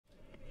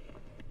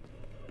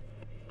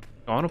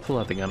I want to pull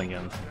out the gun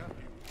again.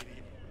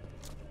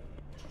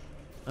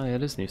 Oh yeah,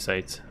 it is new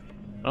sights.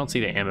 I don't see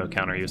the ammo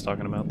counter he was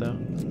talking about though.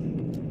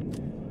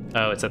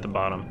 Oh, it's at the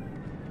bottom.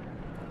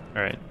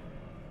 Alright.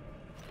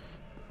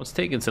 What's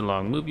taking so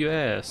long? Move your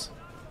ass.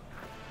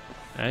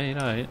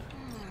 Alright.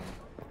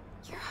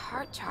 Your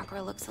heart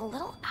chakra looks a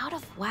little out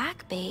of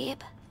whack,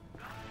 babe.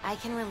 I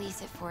can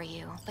release it for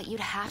you, but you'd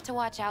have to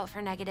watch out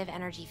for negative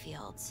energy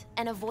fields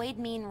and avoid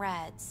mean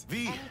reds.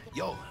 V,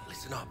 yo,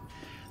 listen up.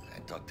 I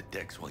talked to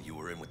Dex while you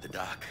were in with the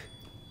doc.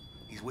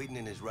 He's waiting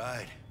in his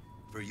ride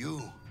for you.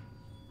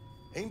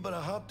 Ain't but a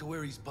hop to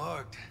where he's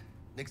parked,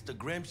 next to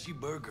Gramsci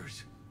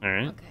Burgers.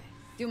 Alright. Okay.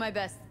 Do my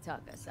best to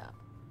talk us up.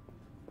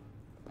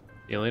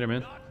 See you later,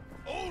 man. Not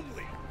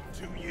only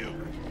to you.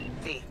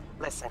 V,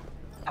 listen.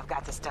 I've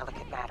got this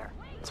delicate matter.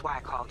 That's why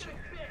I called you.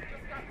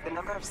 The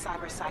number of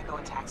cyber psycho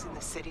attacks in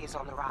the city is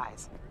on the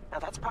rise. Now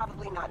that's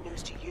probably not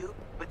news to you,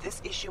 but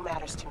this issue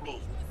matters to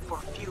me for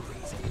a few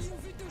reasons.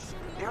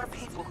 There are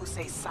people who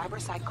say cyber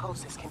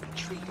psychosis can be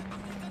treated.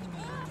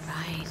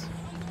 Right.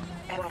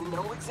 And I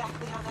know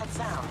exactly how that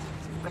sounds,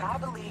 but I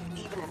believe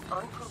even an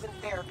unproven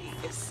therapy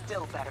is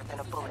still better than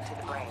a bullet to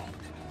the brain.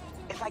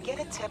 If I get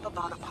a tip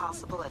about a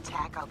possible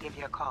attack, I'll give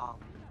you a call.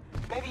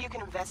 Maybe you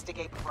can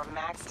investigate before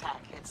Max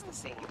Tack hits the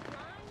scene.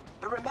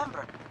 But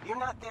remember, you're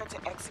not there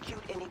to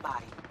execute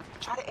anybody.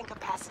 Try to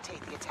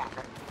incapacitate the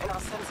attacker, and I'll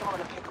send someone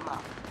to pick him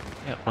up.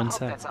 Yeah, I one hope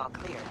sec. that's all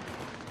clear.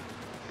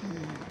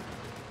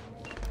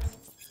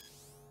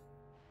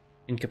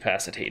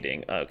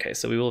 Incapacitating. Okay,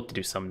 so we will have to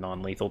do some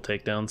non-lethal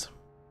takedowns.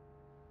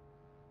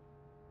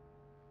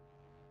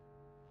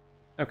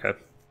 Okay,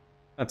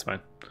 that's fine.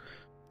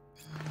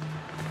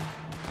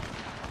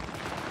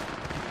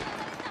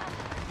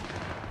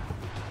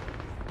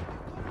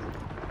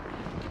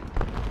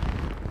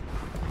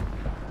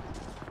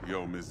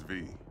 Yo, Miss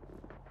V.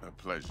 A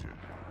pleasure.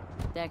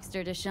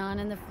 Dexter Deshawn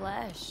in the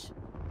flesh.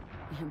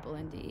 Ample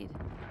indeed.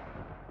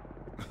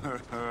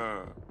 Let's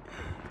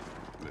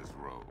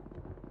roll.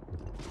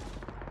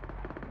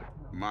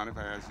 Mind if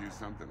I ask you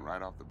something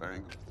right off the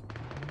bangle?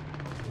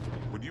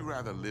 Would you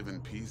rather live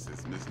in peace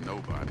as Miss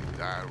Nobody,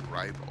 die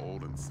ripe,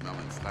 old, and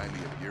smelling slightly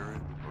of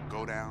urine, or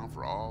go down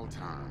for all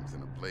times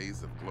in a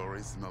blaze of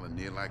glory smelling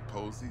near like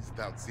posies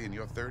without seeing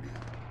your 30th?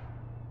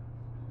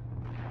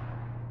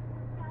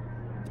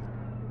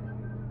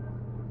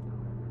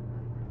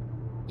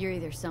 You're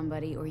either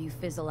somebody or you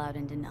fizzle out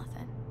into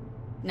nothing.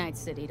 Night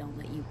City don't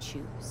let you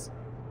choose.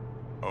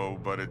 Oh,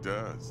 but it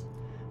does.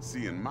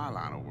 See, in my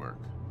line of work,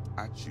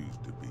 I choose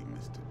to be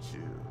Mr.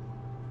 Chill.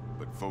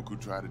 But folk who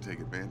try to take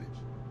advantage,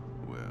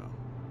 well,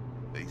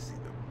 they see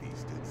the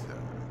beast inside.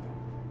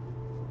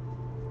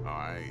 All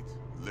right,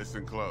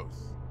 listen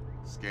close.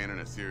 Scanning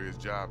a serious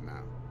job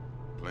now.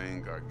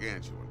 Playing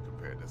gargantuan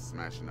compared to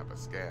smashing up a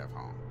scav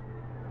home.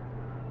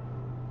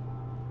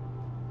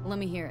 Let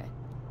me hear it.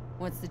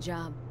 What's the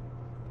job?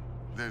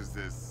 There's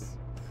this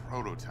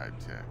prototype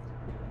tech,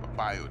 a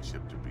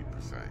biochip to be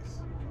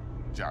precise.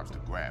 Job's to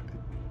grab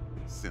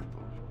it.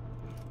 Simple.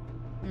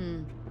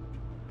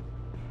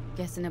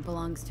 Guessing it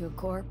belongs to a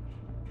corp?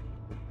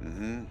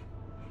 Mm-hmm.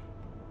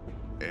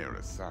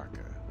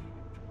 Arasaka.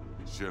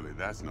 Surely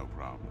that's no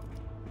problem.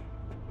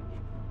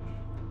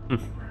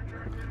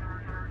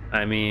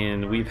 I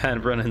mean, we've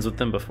had run-ins with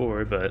them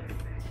before, but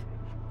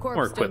Corps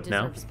more don't equipped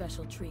deserve now.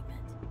 special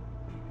treatment.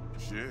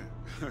 Shit,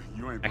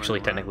 you ain't Actually,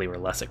 playing technically, around.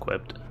 we're less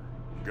equipped.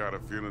 Got a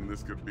feeling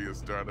this could be a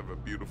start of a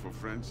beautiful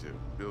friendship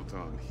built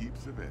on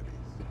heaps of eddies.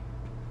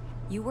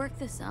 You work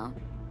this out?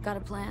 Got a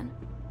plan?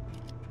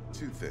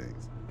 Two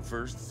things.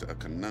 First, a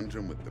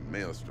conundrum with the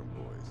Maelstrom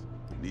boys.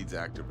 Needs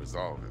active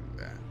resolving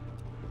that.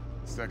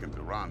 Second,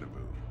 a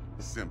rendezvous.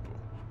 Simple.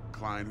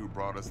 Client who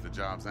brought us the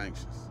job's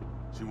anxious.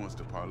 She wants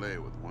to parlay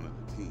with one of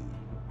the team.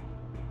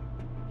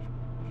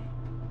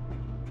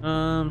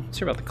 Let's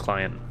hear about the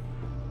client.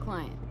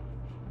 Client.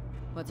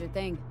 What's her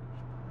thing?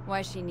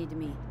 Why she need to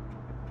meet?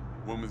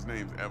 Woman's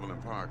name's Evelyn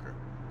Parker.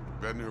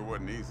 Betting her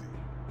wasn't easy.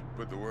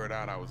 Put the word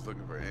out I was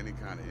looking for any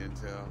kind of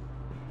intel.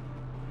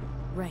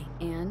 Right,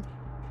 and?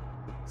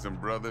 Some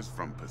brothers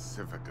from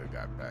Pacifica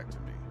got back to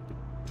me.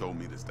 Told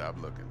me to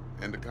stop looking.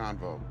 End the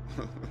convo.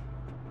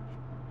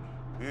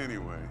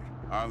 Anyway,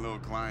 our little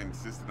client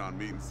insisted on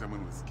meeting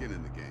someone with skin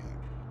in the game.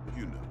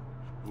 You know,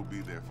 who'll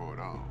be there for it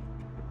all.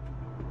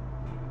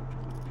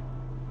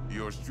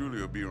 Yours truly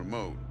will be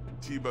remote.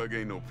 T-Bug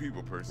ain't no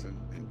people person,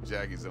 and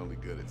Jackie's only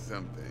good at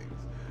some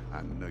things.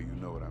 I know you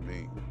know what I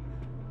mean.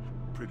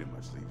 Pretty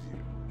much leaves you.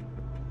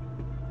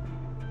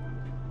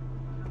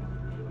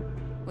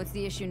 What's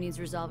the issue needs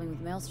resolving with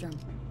Maelstrom?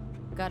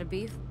 Got a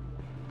beef?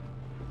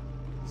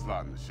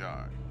 Slot in the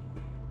shard.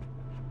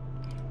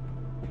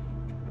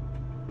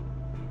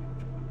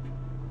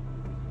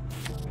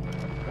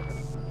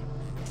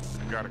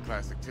 Got a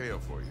classic tale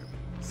for you.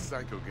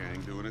 Psycho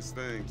gang doing its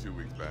thing 2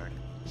 weeks back.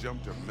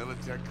 Jumped a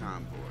Militech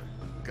convoy.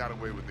 Got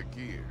away with the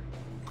gear.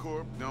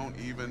 Corp don't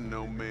even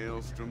know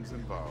Maelstrom's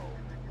involved.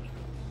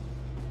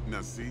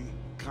 Now see,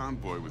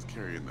 convoy was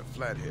carrying the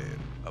Flathead,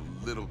 a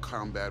little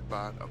combat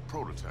bot, a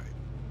prototype.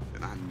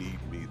 And I need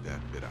me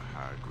that bit of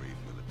high-grade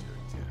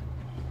military tech.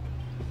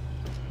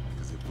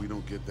 if we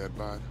don't get that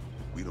bot,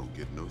 we don't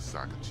get no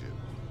soccer chip.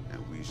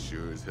 And we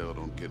sure as hell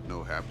don't get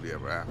no happily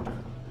ever after.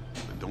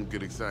 But don't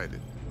get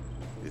excited.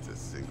 It's a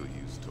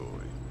single-use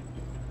toy.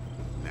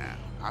 Now,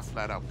 I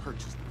flat out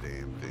purchased the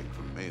damn thing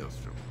from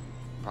Maelstrom.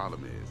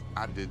 Problem is,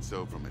 I did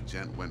so from a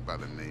gent went by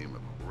the name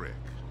of Brick.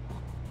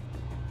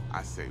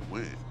 I say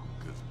when,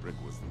 because Brick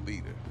was the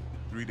leader.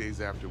 3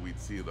 days after we'd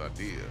sealed our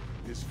deal,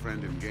 his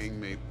friend and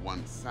gangmate,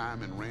 one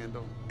Simon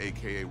Randall,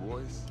 aka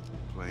Royce,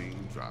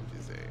 plain dropped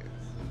his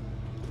ass.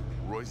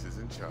 Royce is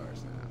in charge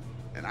now,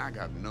 and I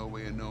got no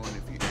way of knowing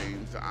if he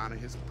aims to honor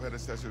his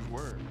predecessor's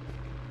word.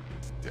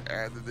 To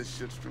add to this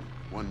shitstrom,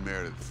 one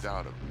Meredith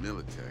Stout of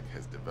Militech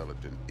has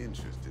developed an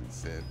interest in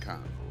said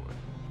convoy.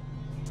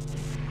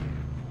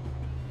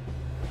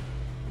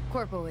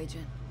 Corpo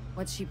agent,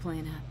 what's she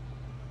playing at?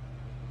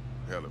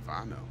 Hell if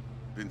I know.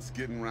 Been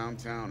skidding around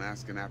town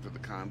asking after the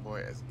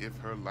convoy as if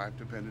her life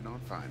depended on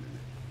finding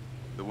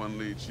it. The one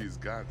lead she's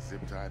got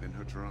zip-tied in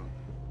her trunk.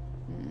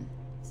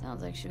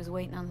 Sounds like she was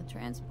waiting on the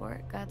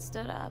transport, got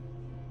stood up.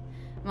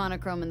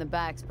 Monochrome in the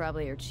back's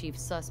probably her chief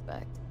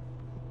suspect.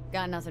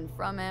 Got nothing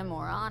from him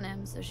or on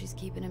him, so she's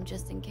keeping him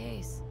just in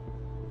case.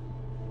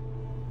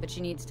 But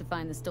she needs to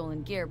find the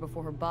stolen gear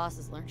before her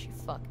bosses learn she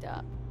fucked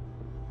up.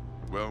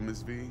 Well,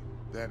 Miss V,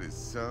 that is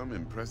some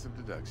impressive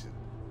deduction.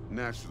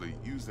 Naturally,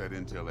 use that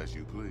intel as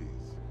you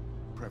please.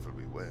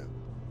 Preferably well.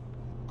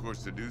 Of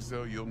course, to do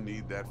so, you'll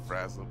need that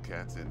frazzled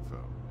cat's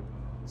info.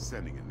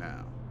 Sending it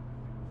now.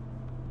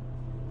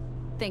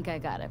 Think I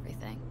got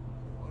everything.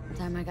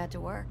 Time I got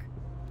to work.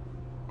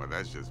 Well,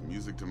 that's just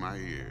music to my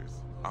ears.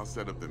 I'll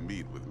set up the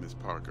meet with Miss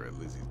Parker at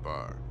Lizzie's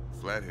bar.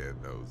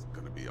 Flathead, though, is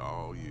gonna be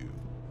all you.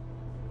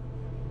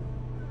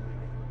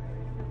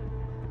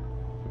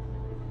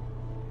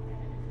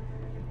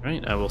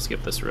 Right, I will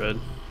skip this road.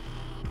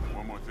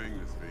 One more thing,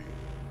 Miss V.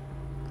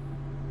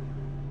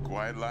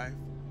 Quiet life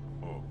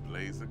or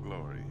blaze of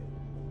glory?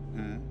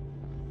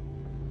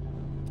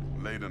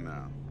 Later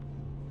now.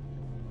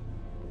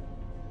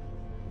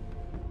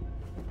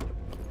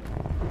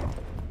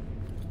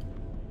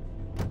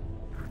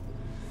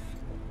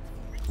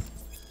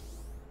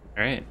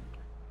 Alright.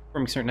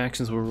 Performing certain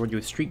actions will reward you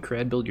with street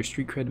cred. Build your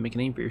street cred to make a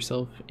name for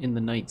yourself in the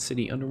Night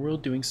City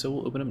underworld. Doing so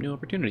will open up new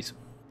opportunities.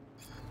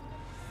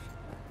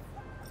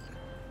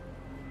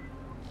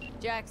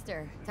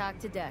 Jackster, talk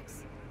to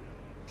Dex.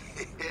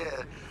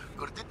 Yeah,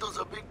 Gordito's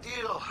a big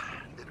deal.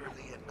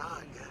 Literally a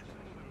nog.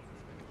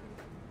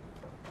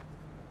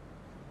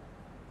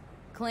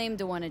 Claimed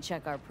to want to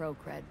check our pro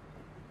cred,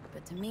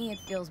 but to me it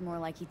feels more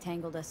like he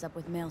tangled us up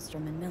with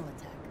Maelstrom and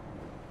Militech.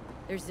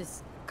 There's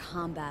this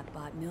combat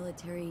bot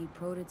military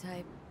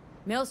prototype.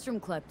 Maelstrom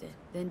clept it,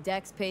 then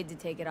Dex paid to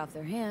take it off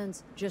their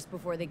hands just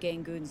before the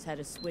gang goons had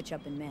a switch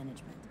up in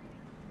management.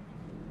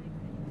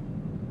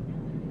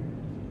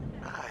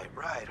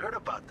 Right, heard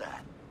about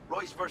that.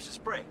 Royce versus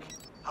Brick.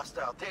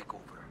 Hostile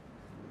takeover.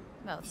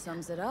 About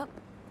sums it up.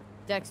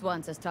 Dex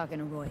wants us talking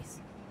to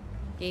Royce.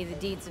 Gave the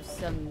deeds of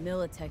some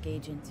Militech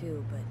agent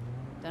too, but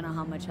don't know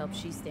how much help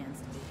she stands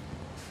to be.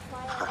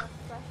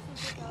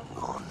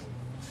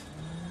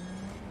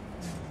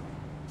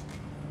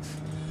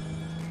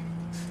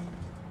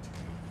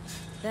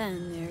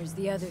 Then there's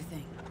the other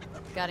thing.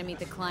 Gotta meet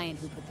the client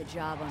who put the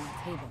job on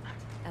the table,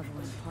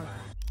 Evelyn Parker.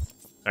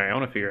 Alright, I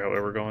want to figure out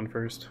where we're going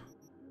first.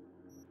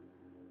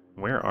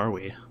 Where are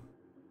we?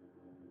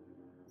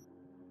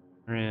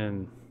 We're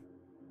in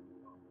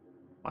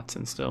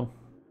Watson still.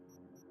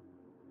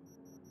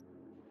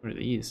 What are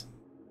these?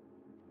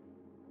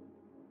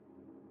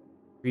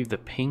 Retrieve the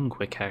ping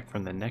quick hack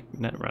from the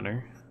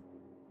Netrunner.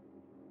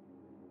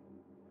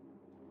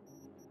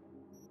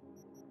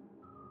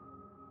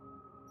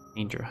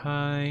 Danger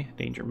high,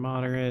 danger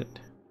moderate.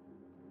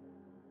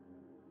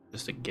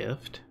 Just a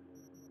gift.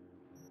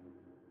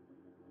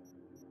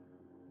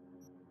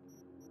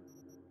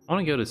 I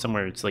want to go to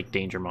somewhere it's like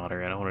danger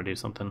moderate. I don't want to do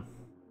something.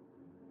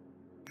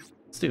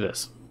 Let's do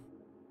this.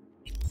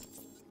 You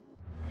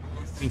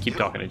can keep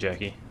talking to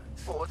Jackie.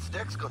 Well, what's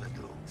Dex gonna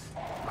do?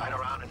 Ride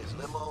around in his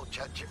limo,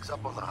 chat chicks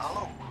up on the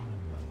hollow?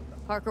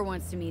 Parker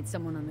wants to meet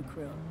someone on the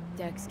crew.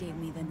 Dex gave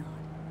me the nod.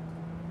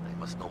 He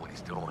must know what he's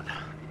doing.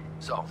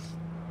 So,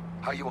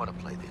 how you want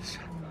to play this?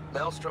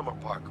 Maelstrom or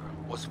Parker?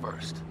 What's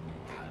first?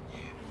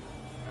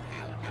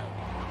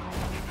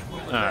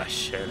 Ah,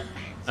 shit.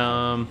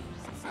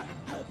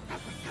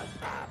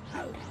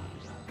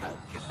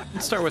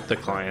 Let's start with the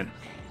client.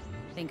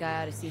 Think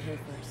I ought to see her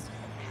first.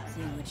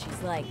 See what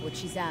she's like, what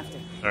she's after.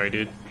 Sorry,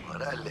 dude.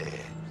 Orale.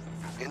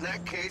 In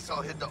that case,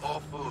 I'll hit the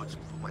all foods.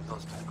 Put my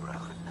nose to the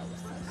ground.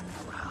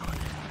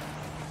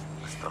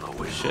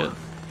 Shit.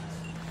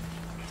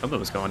 Something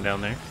was going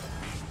down there.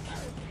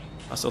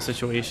 Hostile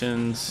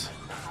situations.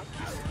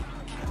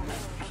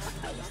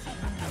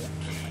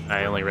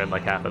 I only read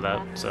like half of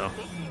that, so.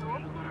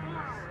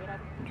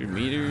 100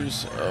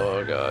 meters.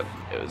 Oh god.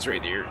 It was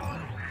right here.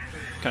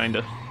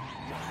 Kinda.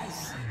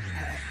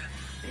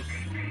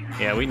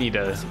 Yeah, we need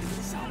a...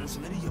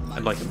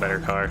 I'd like a better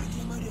car.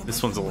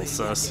 This one's a little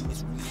sus. A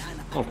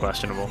little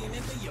questionable.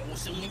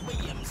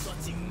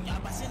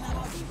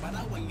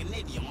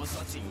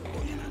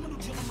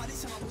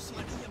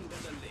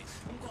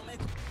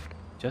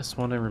 Just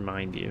want to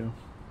remind you.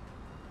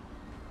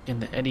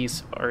 And the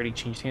eddies already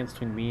changed hands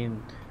between me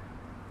and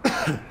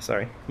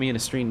sorry, me and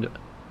a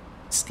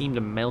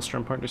esteemed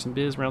Maelstrom partners in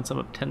biz, round sum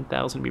of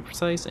 10,000 to be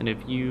precise. And if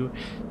you're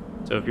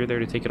there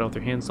to take it off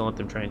their hands, don't let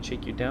them try and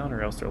shake you down,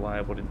 or else they're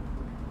liable to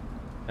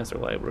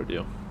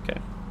do. Okay.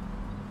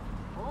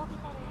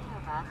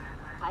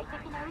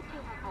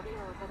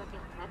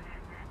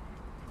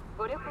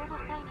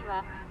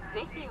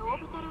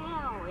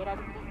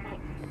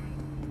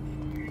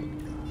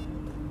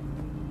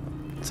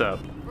 What's up?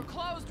 We're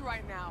closed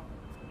right now.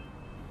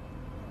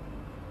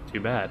 Too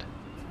bad.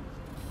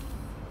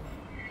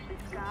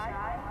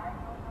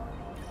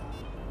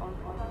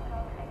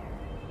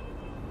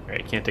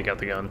 Alright, can't take out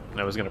the gun.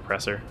 I was gonna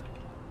press her.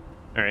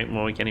 Alright,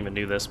 well we can't even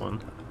do this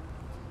one.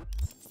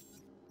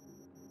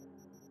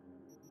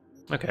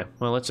 Okay,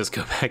 well let's just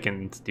go back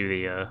and do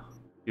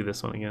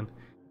this one again.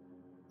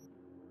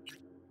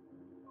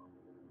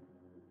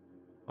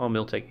 All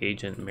Miltech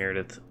agent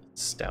Meredith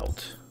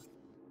Stout.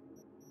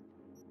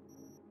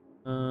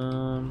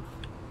 Phone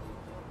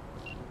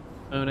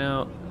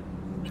out.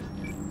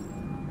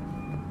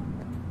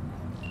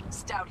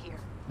 Stout here.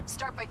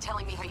 Start by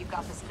telling me how you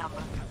got this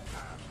number.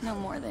 No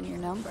more than your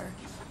number.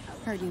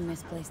 Heard you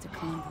misplaced a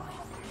convoy.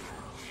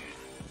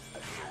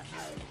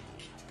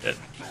 Shit.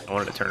 I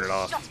wanted to turn it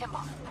off. Shut him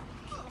up.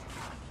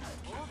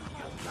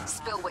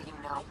 Spill what you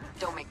know.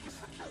 Don't make me.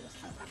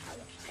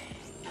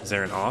 Is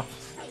there an off?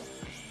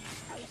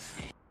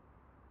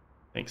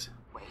 Thanks.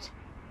 Wait.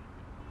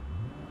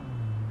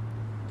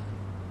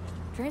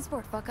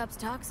 Transport fuck-up's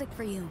toxic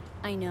for you.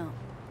 I know.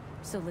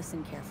 So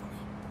listen carefully.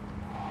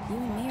 You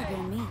and me are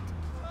gonna meet.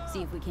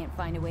 See if we can't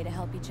find a way to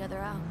help each other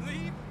out.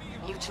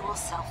 Mutual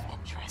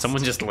self-interest.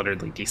 Someone just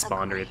literally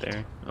despawned right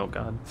there. Oh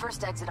god.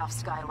 First exit off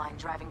Skyline,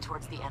 driving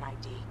towards the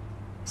NID.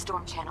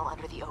 Storm channel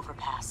under the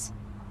overpass.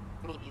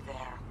 Meet you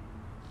there.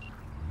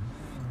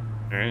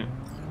 Alright.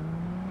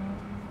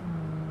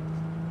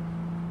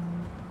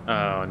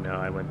 Oh no,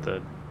 I went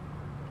the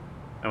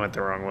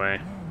wrong way.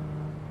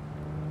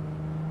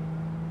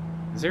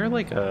 Is there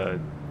like a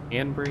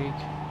handbrake?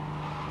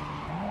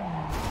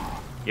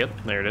 Yep,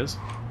 there it is.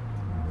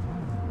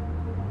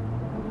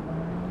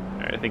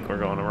 Alright, I think we're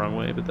going the wrong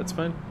way, but that's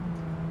fine.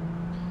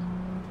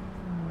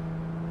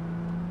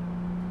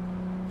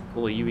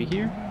 Pull a UV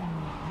here.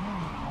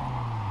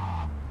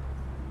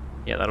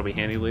 Yeah, that'll be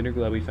handy later.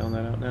 Glad we found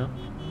that out now.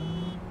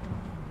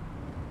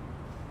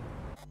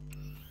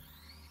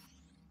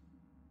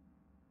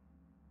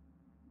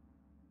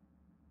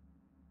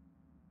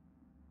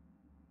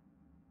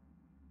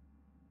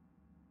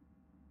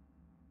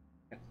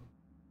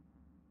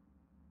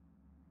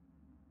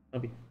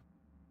 Love you.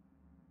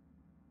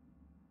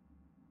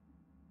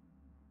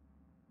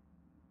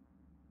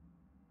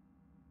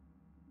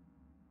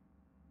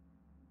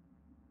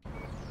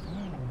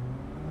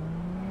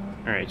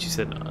 Alright, she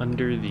said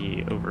under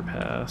the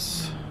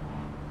overpass.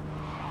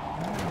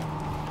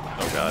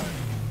 Oh god.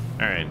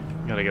 Alright,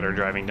 gotta get our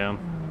driving down.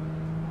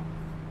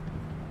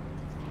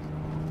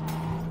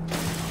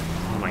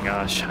 Oh my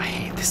gosh, I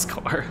hate this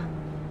car.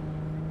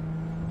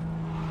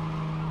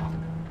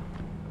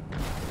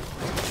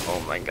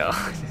 Oh my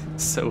god,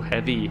 it's so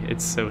heavy.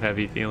 It's so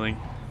heavy feeling.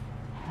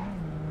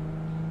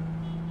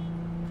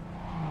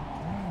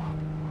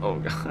 Oh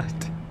god.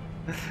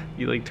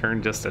 You like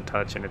turn just a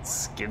touch and it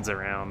skids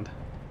around.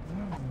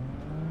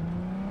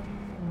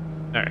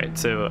 Alright,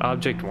 so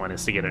object 1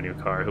 is to get a new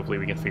car. Hopefully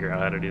we can figure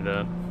out how to do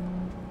that.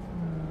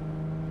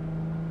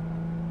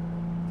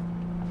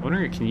 I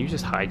wonder, can you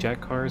just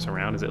hijack cars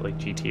around? Is it like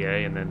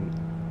GTA and then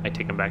I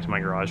take them back to my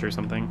garage or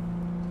something?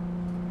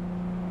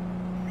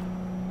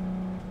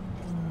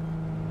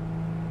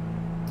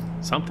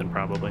 Something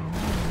probably.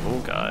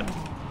 Oh god.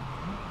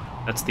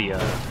 That's the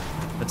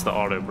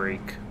auto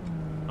brake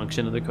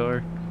function of the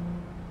car.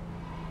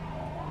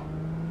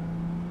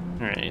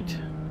 Alright.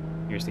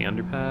 Here's the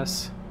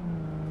underpass,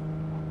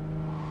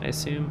 I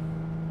assume.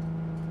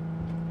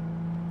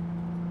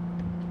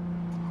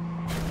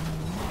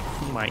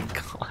 Oh my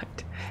god.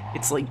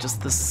 It's like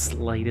just the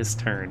slightest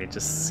turn, it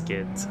just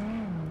skids.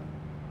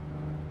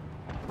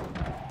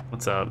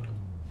 What's up?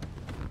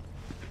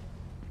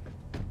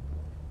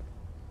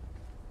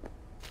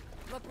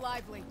 Look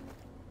lively.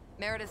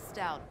 Meredith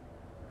Stout.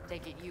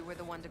 Take it you were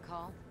the one to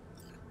call?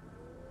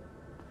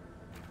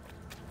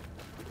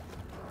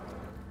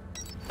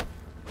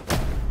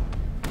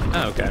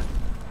 Oh, okay.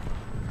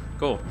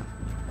 Cool.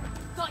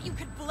 Thought you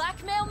could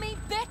blackmail me,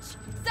 bitch?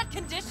 Set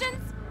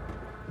conditions?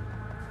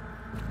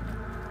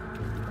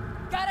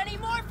 Got any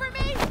more for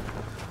me?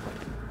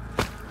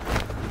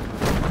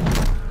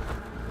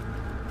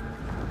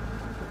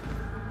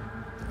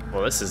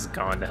 Well, this has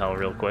gone to hell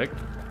real quick.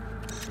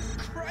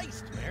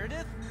 Christ,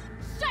 Meredith!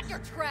 Shut your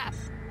trap!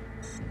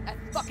 That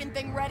fucking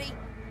thing ready?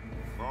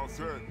 All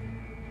set.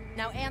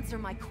 Now answer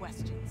my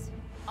questions.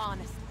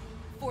 Honestly,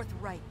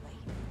 forthrightly.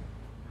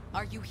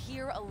 Are you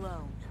here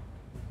alone?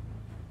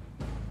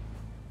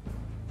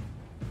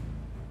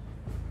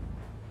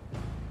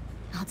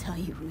 I'll tell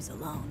you who's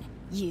alone.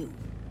 You.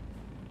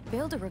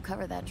 Fail to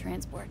recover that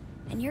transport,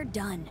 and you're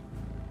done.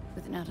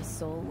 With not a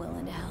soul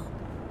willing to help.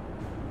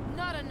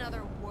 Not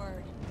another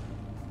word.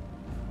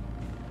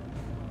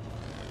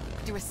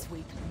 Do a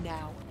sweep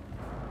now.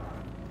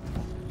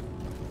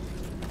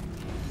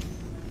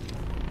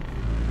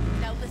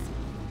 Now listen,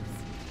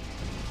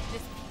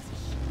 this piece of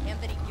shit,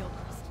 Anthony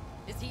Gilchrist.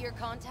 Is he your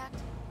contact?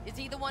 Is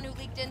he the one who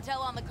leaked intel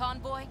on the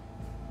convoy?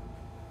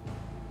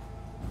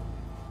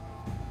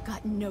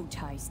 Got no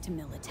ties to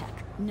Militech.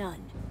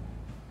 None.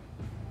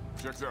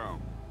 Check out.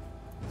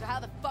 So how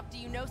the fuck do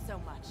you know so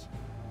much?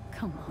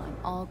 Come on,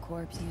 all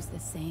corps use the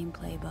same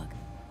playbook.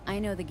 I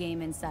know the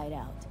game inside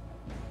out.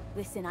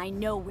 Listen, I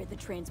know where the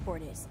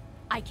transport is.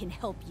 I can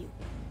help you.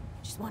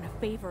 Just want a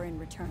favor in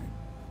return.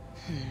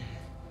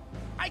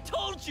 I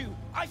told you!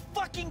 I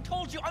fucking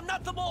told you! I'm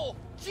not the mole!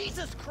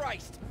 Jesus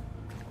Christ!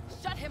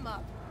 Shut him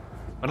up.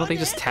 Why don't they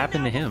just tap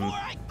into him Before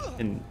I-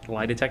 and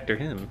lie detector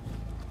him?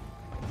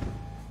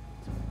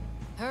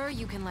 Her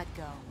you can let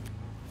go.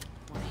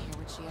 Want to hear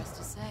what she has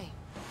to say?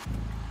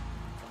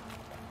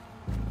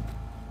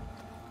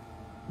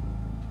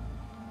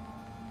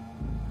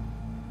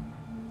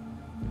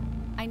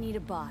 I need a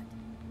bot.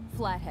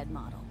 Flathead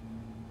model.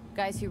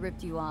 Guys who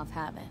ripped you off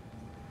have it.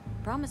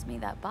 Promise me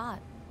that bot.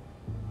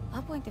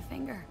 I'll point the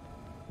finger.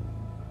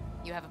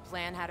 You have a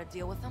plan how to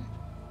deal with them?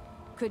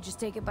 Could just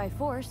take it by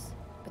force,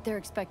 but they're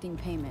expecting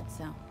payment,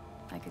 so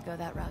I could go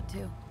that route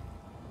too.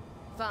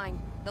 Fine,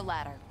 the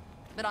latter.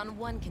 But on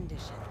one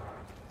condition.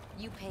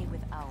 You pay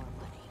with our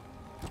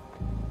money.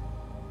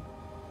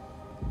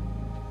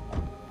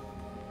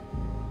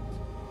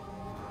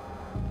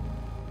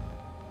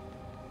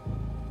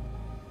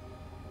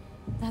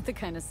 Not the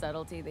kind of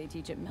subtlety they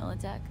teach at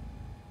Militech.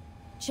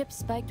 Chip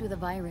spiked with a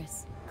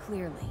virus,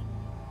 clearly.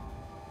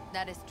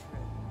 That is true.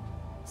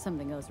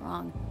 Something goes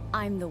wrong,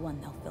 I'm the one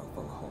they'll fill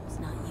full of holes,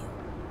 not you.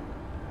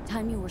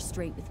 Time you were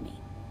straight with me.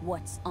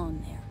 What's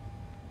on there?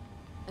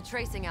 A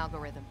tracing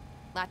algorithm.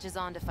 Latches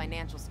on to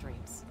financial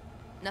streams.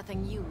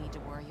 Nothing you need to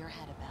worry your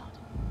head about.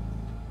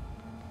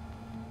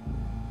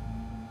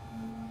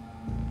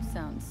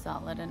 Sounds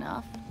solid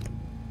enough.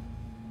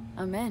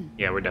 I'm in.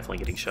 Yeah, we're definitely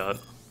getting shot.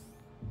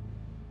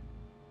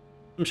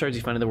 Some shards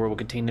you find in the world will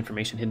contain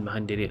information hidden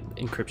behind data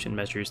encryption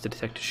measures. To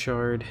detect a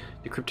shard,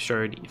 decrypt a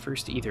shard,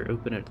 first either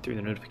open it through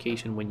the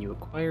notification when you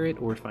acquire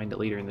it, or find it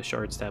later in the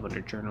Shards tab under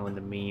Journal in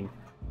the main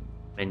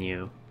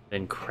menu.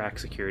 Then crack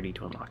security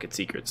to unlock its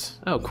secrets.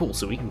 Oh, cool,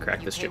 so we can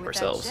crack this You pay ship with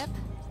ourselves. that ship,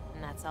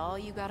 and that's all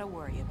you gotta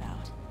worry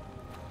about.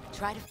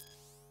 Try to...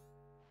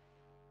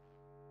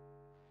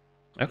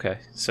 Okay,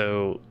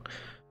 so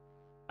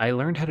I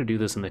learned how to do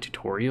this in the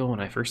tutorial when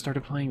I first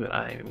started playing, but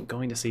I'm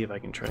going to see if I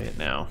can try it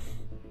now.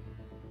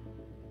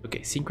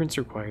 Okay, sequence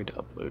required to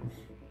upload.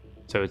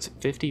 So it's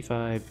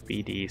 55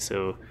 BD,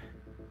 so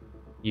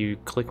you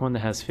click one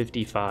that has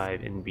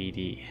 55 in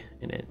BD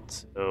in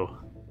it. So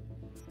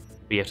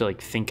you have to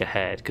like think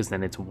ahead, because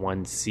then it's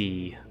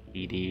 1C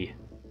BD.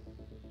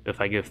 So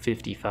if I go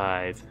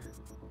 55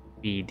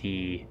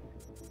 BD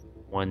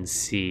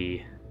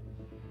 1C,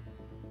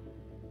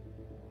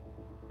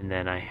 and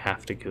then I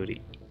have to go to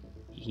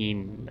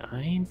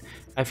E9?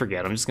 I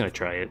forget, I'm just gonna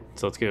try it.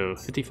 So let's go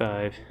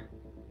 55.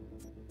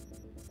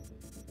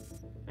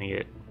 I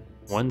get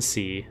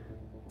 1C,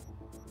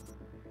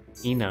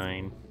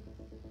 E9,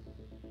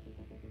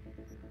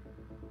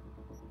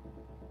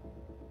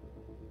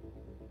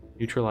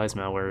 neutralize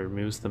malware,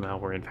 removes the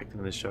malware infected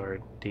in the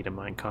shard, data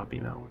mine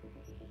copy malware.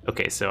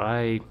 Okay, so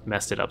I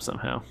messed it up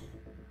somehow.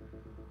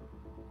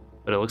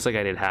 But it looks like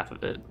I did half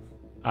of it.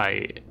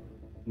 I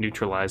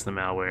neutralized the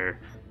malware,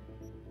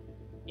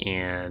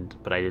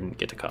 but I didn't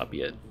get to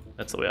copy it.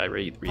 That's the way I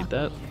read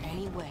that.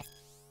 Anyway.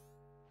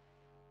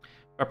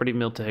 Property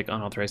Militech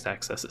unauthorized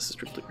access is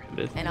strictly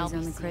prohibited. And I'll be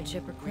on the seeing cred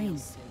ship you or real clean.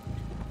 soon.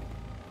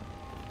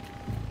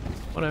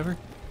 Whatever.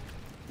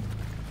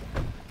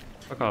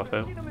 Fuck off,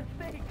 though.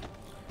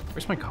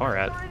 Where's my car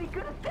at?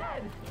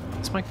 Is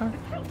this my car?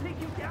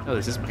 Oh,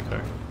 this is my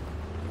car.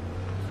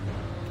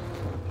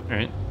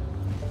 Alright.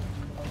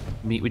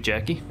 Meet with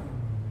Jackie.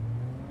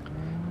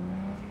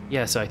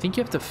 Yeah, so I think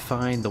you have to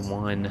find the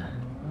one...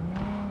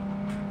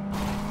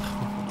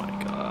 Oh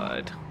my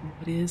god.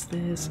 What is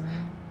this? What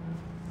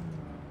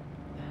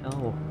the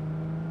hell?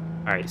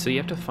 Alright, so you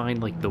have to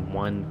find like the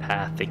one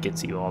path that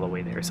gets you all the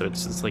way there. So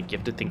it's just like you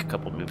have to think a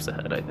couple moves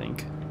ahead, I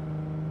think.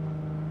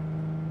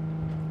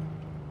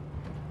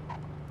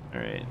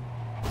 Alright.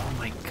 Oh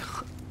my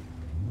god.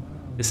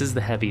 This is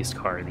the heaviest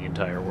car in the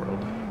entire world.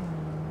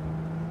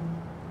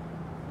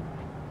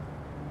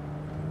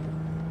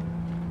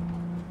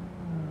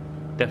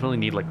 Definitely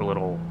need like a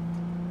little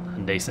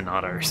Hyundai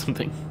Sonata or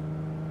something.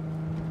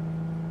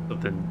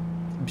 Something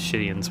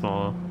shitty and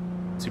small,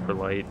 super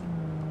light.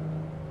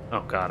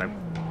 Oh god,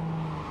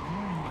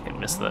 I fucking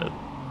missed the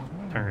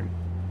turn.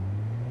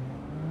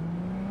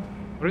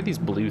 What are these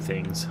blue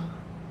things?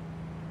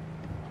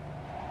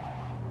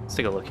 Let's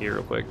take a look here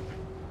real quick.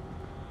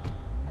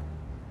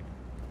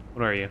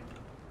 What are you?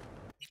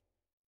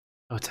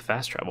 Oh, it's a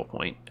fast travel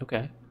point.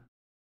 Okay.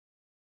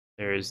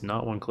 There is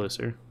not one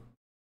closer.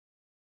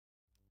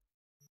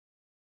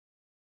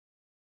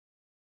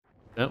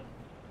 Nope.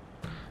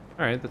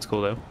 Alright, that's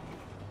cool though.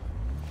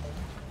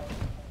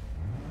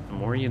 The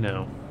more you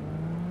know.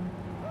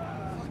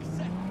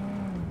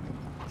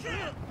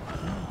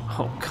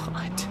 Oh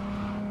god.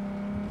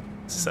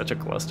 This is such a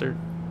cluster.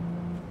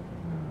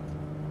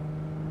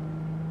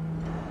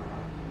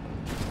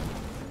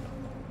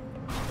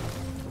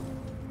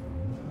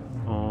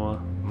 Oh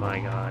my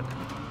god.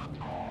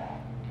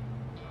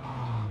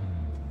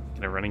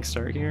 Get a running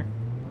start here?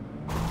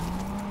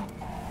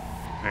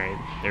 Alright,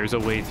 there's a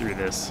way through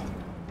this.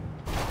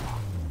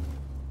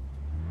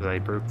 I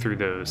broke through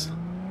those.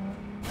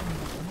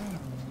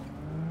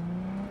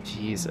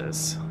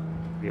 Jesus.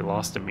 We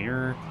lost a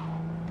mirror.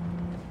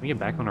 Can we get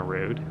back on a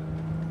road?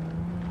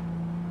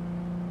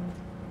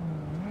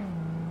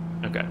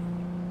 Okay.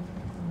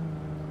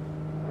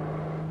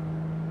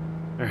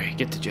 Alright,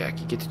 get to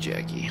Jackie, get to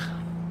Jackie.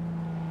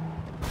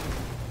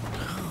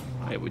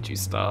 Why would you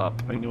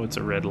stop? I know it's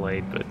a red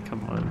light, but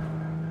come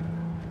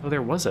on. Oh,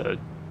 there was a...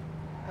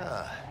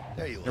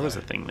 There you There was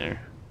a thing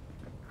there.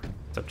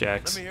 What's up,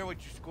 Jax? Let me hear what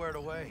you squared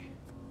away.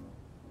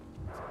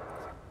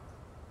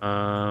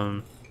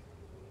 Yeah,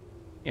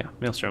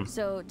 Maelstrom.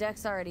 So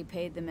Dex already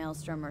paid the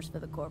Maelstromers for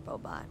the Corpo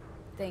bot.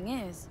 Thing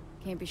is,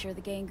 can't be sure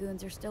the gang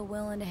goons are still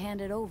willing to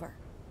hand it over.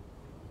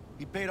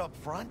 He paid up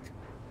front?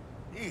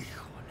 Híjole.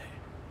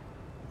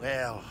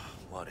 Well,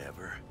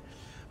 whatever.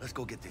 Let's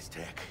go get this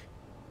tech.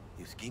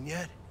 You scheme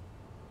yet?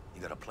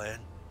 You got a plan?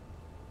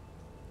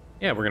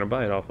 Yeah, we're gonna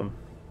buy it off him.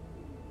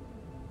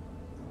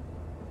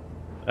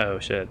 Oh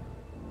shit.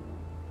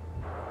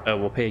 Oh,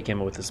 we'll pay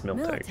Gamma with this milk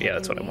tech. Yeah,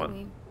 that's what I want.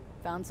 We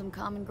found some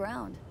common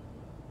ground.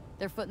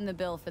 They're footing the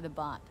bill for the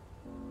bot.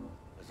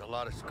 There's a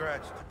lot of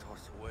scratch to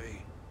toss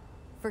away.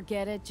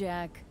 Forget it,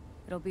 Jack.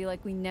 It'll be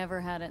like we never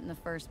had it in the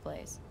first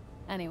place.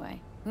 Anyway,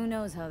 who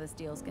knows how this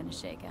deal's gonna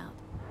shake out.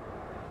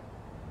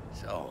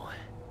 So,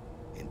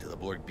 into the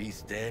Borg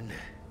Beast Den?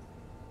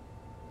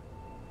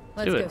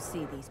 Let's go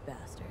see these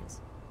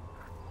bastards.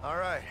 All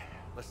right,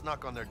 let's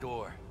knock on their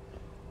door.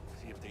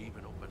 See if they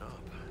even open up.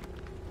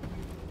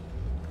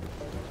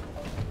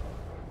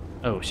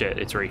 Oh shit,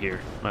 it's right here.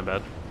 My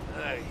bad.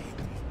 I hate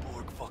these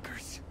Borg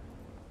fuckers.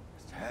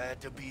 Just had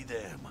to be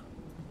them.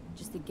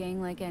 Just a gang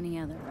like any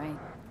other, right?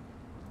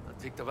 I'll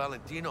take the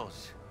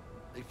Valentinos.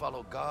 They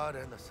follow God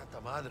and the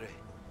Santa Madre.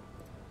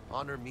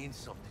 Honor means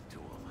something to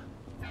them.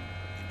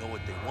 They know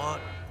what they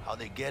want, how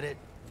they get it,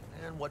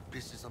 and what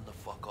pisses them the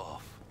fuck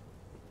off.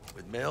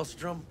 With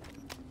Maelstrom,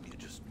 you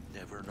just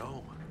never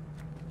know.